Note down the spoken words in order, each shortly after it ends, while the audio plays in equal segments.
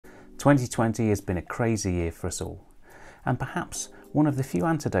2020 has been a crazy year for us all, and perhaps one of the few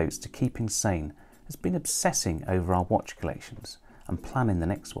antidotes to keeping sane has been obsessing over our watch collections and planning the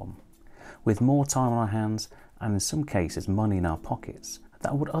next one. With more time on our hands and in some cases money in our pockets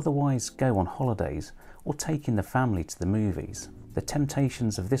that would otherwise go on holidays or taking the family to the movies, the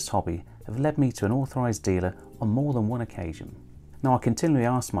temptations of this hobby have led me to an authorised dealer on more than one occasion. Now I continually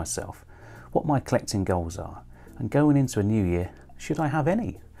ask myself what my collecting goals are, and going into a new year, should I have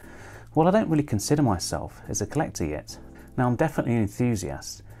any? Well, I don't really consider myself as a collector yet. Now I'm definitely an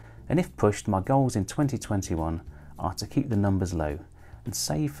enthusiast, and if pushed, my goals in 2021 are to keep the numbers low and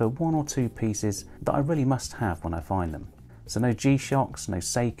save for one or two pieces that I really must have when I find them. So no G-Shocks, no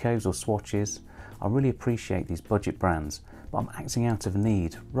Seikos or Swatches. I really appreciate these budget brands, but I'm acting out of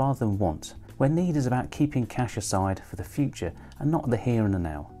need rather than want, where need is about keeping cash aside for the future and not the here and the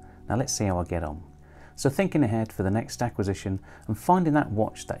now. Now let's see how I get on. So thinking ahead for the next acquisition and finding that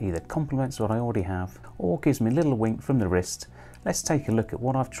watch that either complements what I already have or gives me a little wink from the wrist, let's take a look at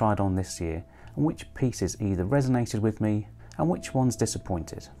what I've tried on this year and which pieces either resonated with me and which ones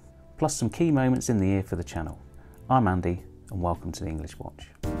disappointed, plus some key moments in the year for the channel. I'm Andy and welcome to The English Watch.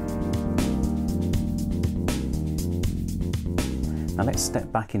 Now let's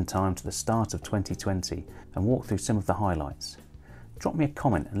step back in time to the start of 2020 and walk through some of the highlights. Drop me a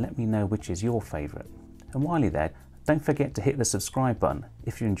comment and let me know which is your favourite. And while you're there, don't forget to hit the subscribe button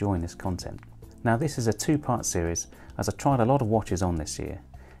if you're enjoying this content. Now this is a two-part series as I tried a lot of watches on this year.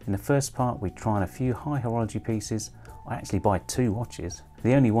 In the first part we tried a few high horology pieces. I actually buy 2 watches,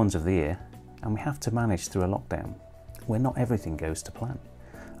 the only ones of the year, and we have to manage through a lockdown where not everything goes to plan.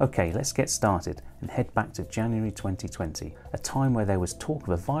 Okay, let's get started and head back to January 2020, a time where there was talk of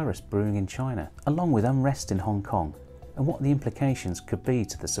a virus brewing in China, along with unrest in Hong Kong, and what the implications could be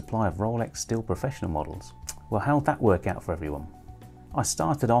to the supply of Rolex steel professional models. Well, how'd that work out for everyone? I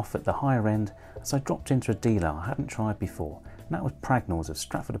started off at the higher end as I dropped into a dealer I hadn't tried before, and that was Pragnall's of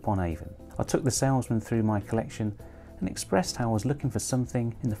Stratford-upon-Avon. I took the salesman through my collection and expressed how I was looking for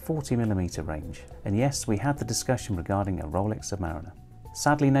something in the 40mm range, and yes, we had the discussion regarding a Rolex Submariner.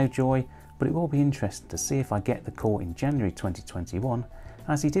 Sadly no joy, but it will be interesting to see if I get the call in January 2021,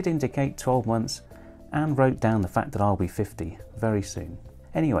 as he did indicate 12 months and wrote down the fact that I'll be 50 very soon.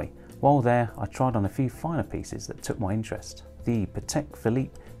 Anyway, while there I tried on a few finer pieces that took my interest. The Patek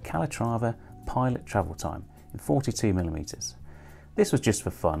Philippe Calatrava Pilot Travel Time in 42mm. This was just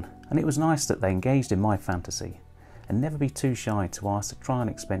for fun, and it was nice that they engaged in my fantasy. And never be too shy to ask to try on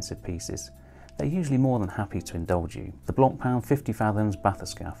expensive pieces. They're usually more than happy to indulge you. The Blancpain 50 fathoms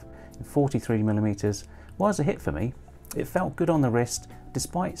bathyscaphe in 43mm was a hit for me. It felt good on the wrist.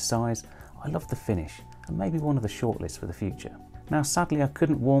 Despite its size, I loved the finish and maybe one of the shortlists for the future. Now sadly I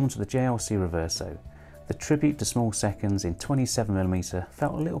couldn't warm to the JLC Reverso. The tribute to small seconds in 27mm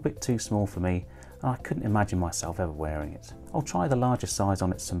felt a little bit too small for me, and I couldn't imagine myself ever wearing it. I'll try the larger size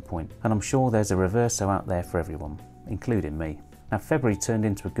on at some point, and I'm sure there's a Reverso out there for everyone, including me. Now February turned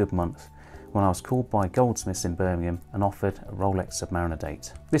into a good month when I was called by Goldsmiths in Birmingham and offered a Rolex Submariner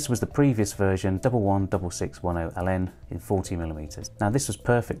date. This was the previous version 116610 LN in 40mm. Now this was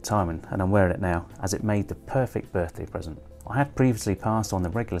perfect timing, and I'm wearing it now as it made the perfect birthday present. I had previously passed on the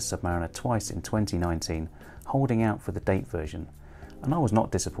regular Submariner twice in 2019, holding out for the date version, and I was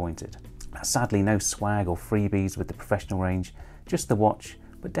not disappointed. Now, sadly no swag or freebies with the professional range, just the watch,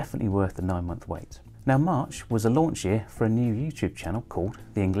 but definitely worth the 9-month wait. Now March was a launch year for a new YouTube channel called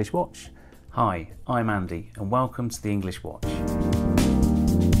The English Watch. Hi, I'm Andy and welcome to The English Watch.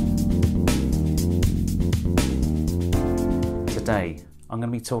 Today I'm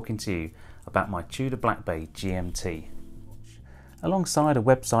going to be talking to you about my Tudor Blancpain GMT, alongside a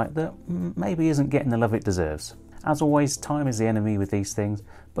website that maybe isn't getting the love it deserves. As always, time is the enemy with these things,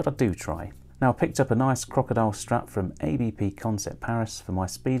 but I do try. Now I picked up a nice crocodile strap from ABP Concept Paris for my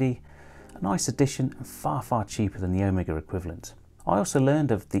Speedy, a nice addition and far cheaper than the Omega equivalent. I also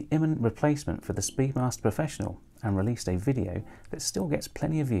learned of the imminent replacement for the Speedmaster Professional and released a video that still gets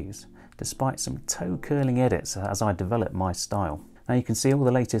plenty of views, despite some toe-curling edits as I develop my style. Now you can see all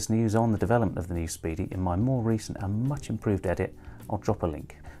the latest news on the development of the new Speedy in my more recent and much improved edit. I'll drop a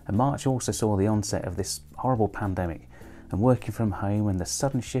link. And March also saw the onset of this horrible pandemic and working from home and the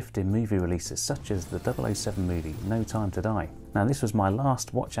sudden shift in movie releases such as the 007 movie No Time to Die. Now this was my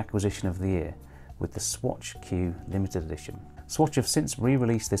last watch acquisition of the year with the Swatch Q limited edition. Swatch have since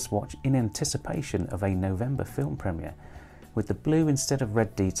re-released this watch in anticipation of a November film premiere with the blue instead of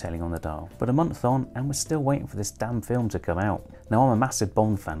red detailing on the dial. But a month on and we're still waiting for this damn film to come out. Now I'm a massive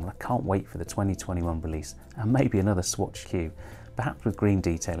Bond fan and I can't wait for the 2021 release and maybe another Swatch Q, perhaps with green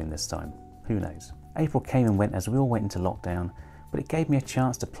detailing this time, who knows. April came and went as we all went into lockdown but it gave me a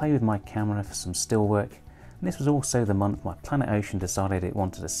chance to play with my camera for some still work, and this was also the month my Planet Ocean decided it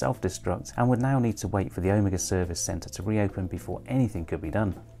wanted to self-destruct and would now need to wait for the Omega Service Centre to reopen before anything could be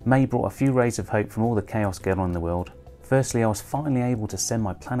done. May brought a few rays of hope from all the chaos going on in the world. Firstly, I was finally able to send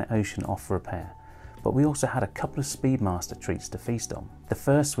my Planet Ocean off for repair, but we also had a couple of Speedmaster treats to feast on. The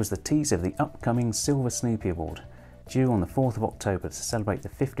first was the tease of the upcoming Silver Snoopy Award, due on the 4th of October to celebrate the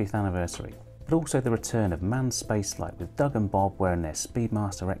 50th anniversary, but also the return of manned spaceflight with Doug and Bob wearing their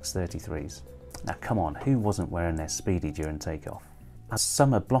Speedmaster X33s. Now come on, who wasn't wearing their Speedy during takeoff? As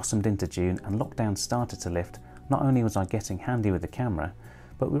summer blossomed into June and lockdown started to lift, not only was I getting handy with the camera,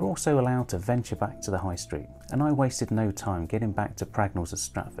 but we were also allowed to venture back to the high street, and I wasted no time getting back to Pragnell's at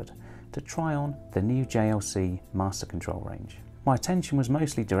Stratford to try on the new JLC Master Control range. My attention was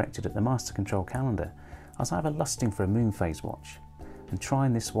mostly directed at the Master Control calendar, as I have a lusting for a moon phase watch, and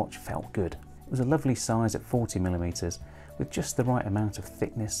trying this watch felt good. It was a lovely size at 40mm, with just the right amount of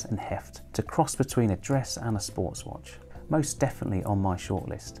thickness and heft to cross between a dress and a sports watch. Most definitely on my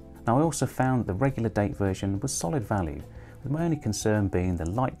shortlist. Now I also found the regular date version was solid value, with my only concern being the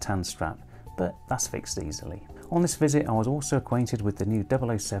light tan strap, but that's fixed easily. On this visit I was also acquainted with the new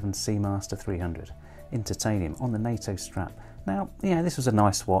 007 Seamaster 300 in titanium on the NATO strap. Now, yeah, this was a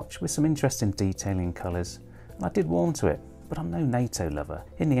nice watch with some interesting detailing and colours, and I did warm to it, but I'm no NATO lover.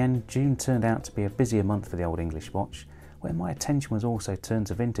 In the end, June turned out to be a busier month for the Old English watch, where my attention was also turned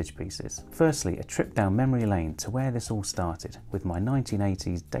to vintage pieces. Firstly, a trip down memory lane to where this all started with my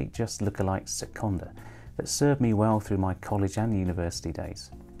 1980s Datejust lookalike Seconda that served me well through my college and university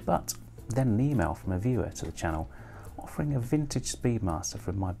days. But then an email from a viewer to the channel offering a vintage Speedmaster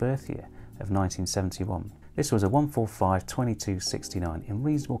from my birth year of 1971. This was a 145-2269 in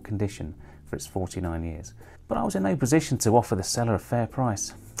reasonable condition for its 49 years. But I was in no position to offer the seller a fair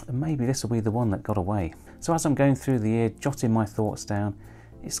price, and maybe this will be the one that got away. So as I'm going through the year, jotting my thoughts down,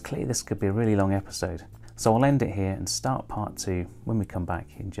 it's clear this could be a really long episode. So I'll end it here and start part 2 when we come back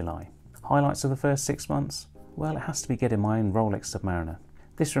in July. Highlights of the first 6 months? Well, it has to be getting my own Rolex Submariner.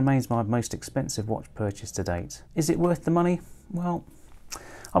 This remains my most expensive watch purchase to date. Is it worth the money? Well,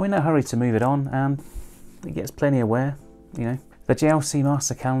 I'm in no hurry to move it on, and it gets plenty of wear, you know. The JLC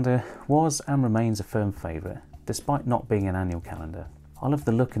Master Calendar was and remains a firm favourite, despite not being an annual calendar. I love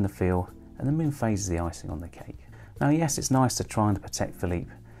the look and the feel, and the moon phase is the icing on the cake. Now yes, it's nice to try on the Patek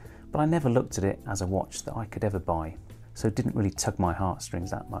Philippe, but I never looked at it as a watch that I could ever buy, so it didn't really tug my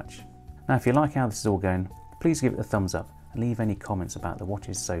heartstrings that much. Now if you like how this is all going, please give it a thumbs up and leave any comments about the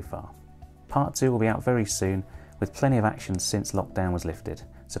watches so far. Part 2 will be out very soon, with plenty of action since lockdown was lifted,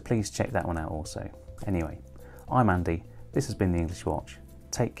 so please check that one out also. Anyway, I'm Andy, this has been The English Watch.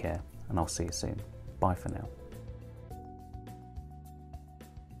 Take care, and I'll see you soon. Bye for now.